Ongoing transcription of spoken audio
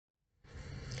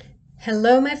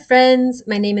Hello, my friends.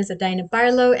 My name is Adina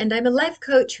Barlow, and I'm a life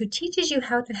coach who teaches you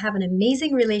how to have an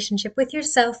amazing relationship with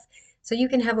yourself so you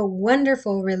can have a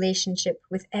wonderful relationship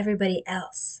with everybody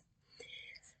else.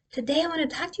 Today, I want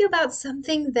to talk to you about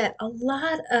something that a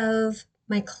lot of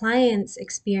my clients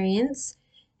experience,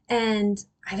 and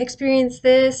I've experienced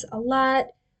this a lot.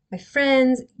 My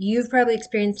friends, you've probably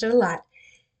experienced it a lot,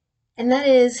 and that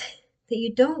is that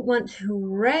you don't want to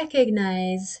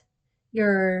recognize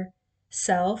yourself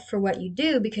for what you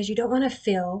do because you don't want to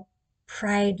feel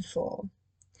prideful.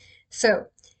 So,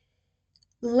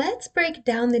 let's break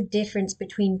down the difference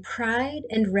between pride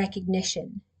and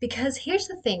recognition. Because here's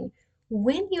the thing,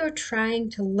 when you're trying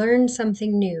to learn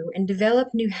something new and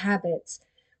develop new habits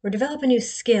or develop a new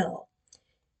skill,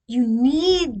 you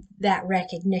need that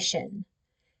recognition.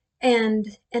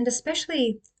 And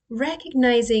especially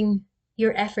recognizing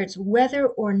your efforts, whether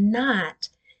or not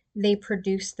they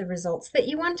produce the results that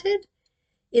you wanted,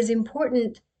 is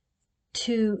important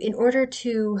in order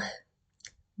to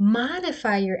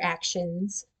modify your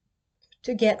actions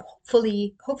to get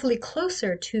hopefully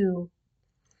closer to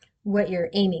what you're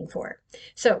aiming for.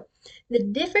 So the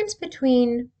difference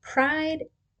between pride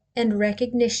and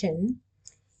recognition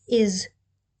is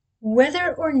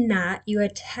whether or not you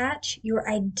attach your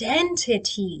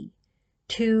identity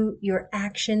to your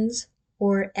actions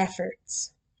or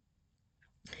efforts.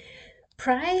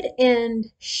 Pride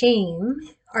and shame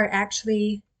are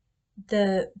actually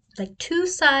the two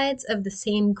sides of the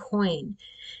same coin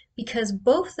because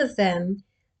both of them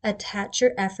attach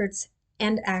your efforts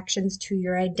and actions to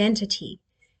your identity.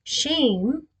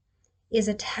 Shame is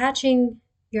attaching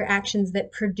your actions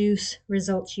that produce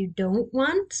results you don't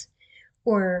want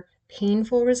or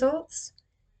painful results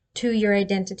to your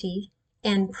identity,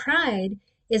 and pride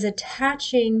is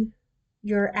attaching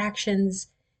your actions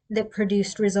that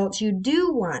produced results you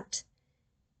do want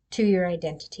to your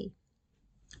identity.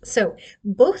 So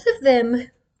both of them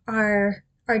are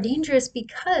dangerous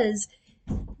because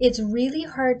it's really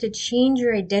hard to change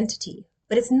your identity,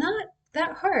 but it's not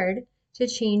that hard to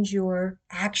change your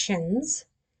actions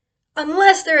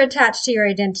unless they're attached to your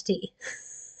identity.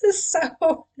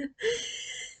 so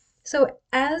so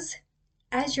as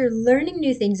you're learning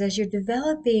new things, as you're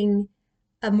developing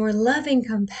a more loving,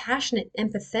 compassionate,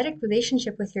 empathetic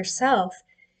relationship with yourself,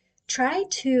 try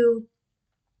to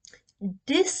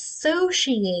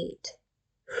dissociate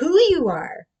who you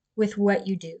are with what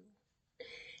you do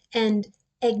and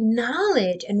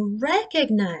acknowledge and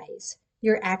recognize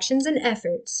your actions and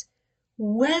efforts,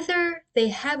 whether they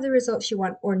have the results you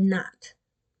want or not.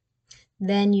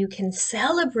 Then you can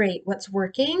celebrate what's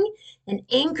working and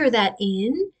anchor that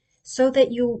in so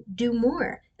that you do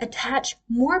more. Attach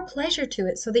more pleasure to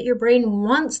it so that your brain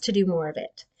wants to do more of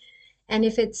it. And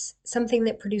if it's something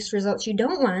that produced results you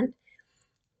don't want,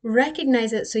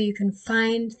 recognize it so you can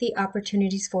find the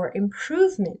opportunities for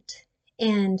improvement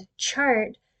and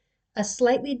chart a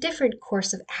slightly different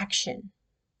course of action.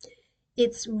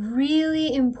 It's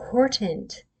really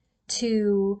important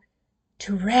to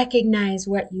recognize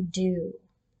what you do.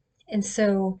 And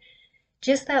so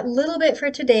just that little bit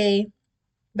for today,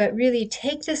 but really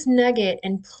take this nugget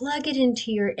and plug it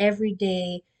into your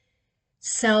everyday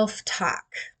self-talk.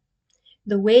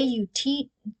 The way you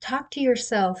talk to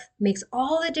yourself makes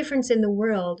all the difference in the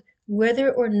world,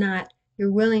 whether or not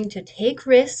you're willing to take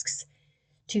risks,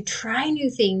 to try new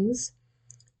things,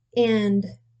 and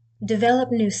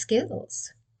develop new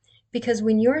skills. Because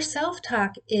when your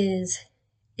self-talk is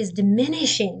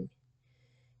diminishing,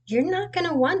 you're not going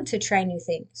to want to try new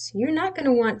things. You're not going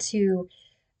to want to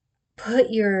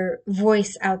put your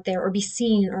voice out there or be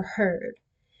seen or heard.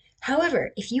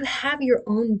 However, if you have your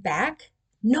own back,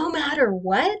 no matter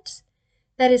what,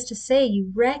 that is to say,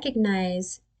 you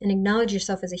recognize and acknowledge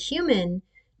yourself as a human,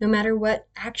 no matter what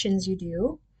actions you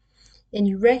do, and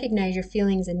you recognize your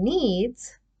feelings and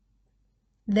needs,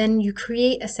 then you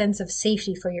create a sense of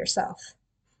safety for yourself.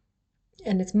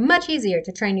 And it's much easier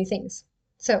to try new things.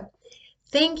 So,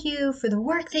 thank you for the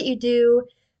work that you do,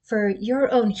 for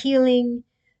your own healing,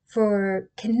 for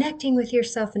connecting with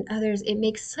yourself and others. It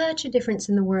makes such a difference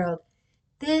in the world.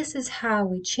 This is how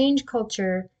we change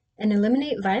culture and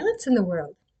eliminate violence in the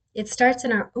world. It starts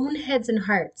in our own heads and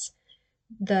hearts,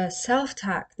 the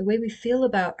self-talk, the way we feel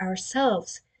about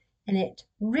ourselves, and it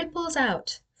ripples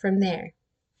out from there.